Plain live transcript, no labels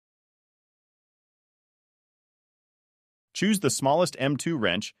Choose the smallest M2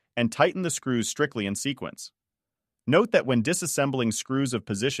 wrench and tighten the screws strictly in sequence. Note that when disassembling screws of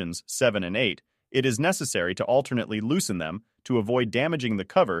positions 7 and 8, it is necessary to alternately loosen them to avoid damaging the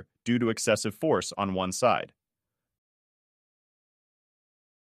cover due to excessive force on one side.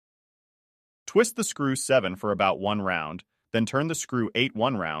 Twist the screw 7 for about 1 round, then turn the screw 8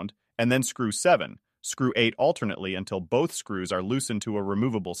 1 round, and then screw 7, screw 8 alternately until both screws are loosened to a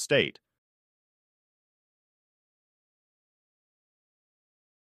removable state.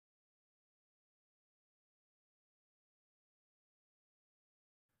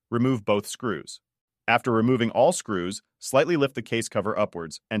 Remove both screws. After removing all screws, slightly lift the case cover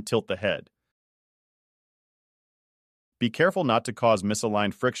upwards and tilt the head. Be careful not to cause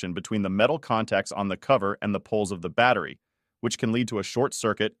misaligned friction between the metal contacts on the cover and the poles of the battery, which can lead to a short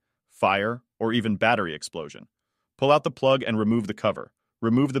circuit, fire, or even battery explosion. Pull out the plug and remove the cover.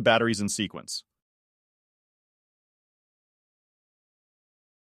 Remove the batteries in sequence.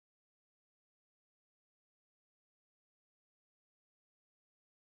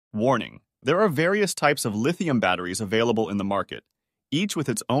 Warning: there are various types of lithium batteries available in the market, each with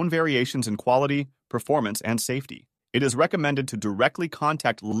its own variations in quality, performance, and safety. It is recommended to directly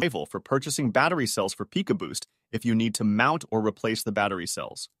contact Rival for purchasing battery cells for PikaBoost if you need to mount or replace the battery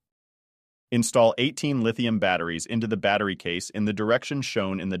cells. Install 18 lithium batteries into the battery case in the direction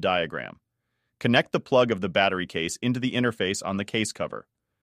shown in the diagram. Connect the plug of the battery case into the interface on the case cover.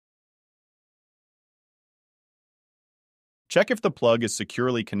 Check if the plug is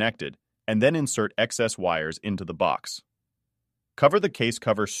securely connected, and then insert excess wires into the box. Cover the case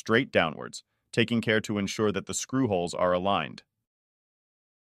cover straight downwards, taking care to ensure that the screw holes are aligned.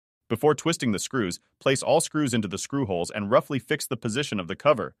 Before twisting the screws, place all screws into the screw holes and roughly fix the position of the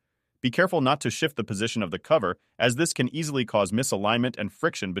cover. Be careful not to shift the position of the cover, as this can easily cause misalignment and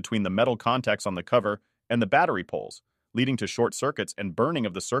friction between the metal contacts on the cover and the battery poles, leading to short circuits and burning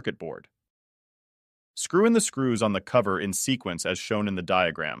of the circuit board. Screw in the screws on the cover in sequence as shown in the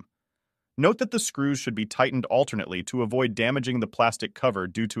diagram. Note that the screws should be tightened alternately to avoid damaging the plastic cover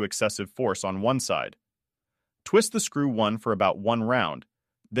due to excessive force on one side. Twist the screw 1 for about 1 round,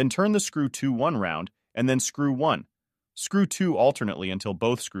 then turn the screw 2 1 round, and then screw 1. Screw 2 alternately until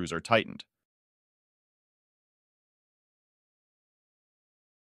both screws are tightened.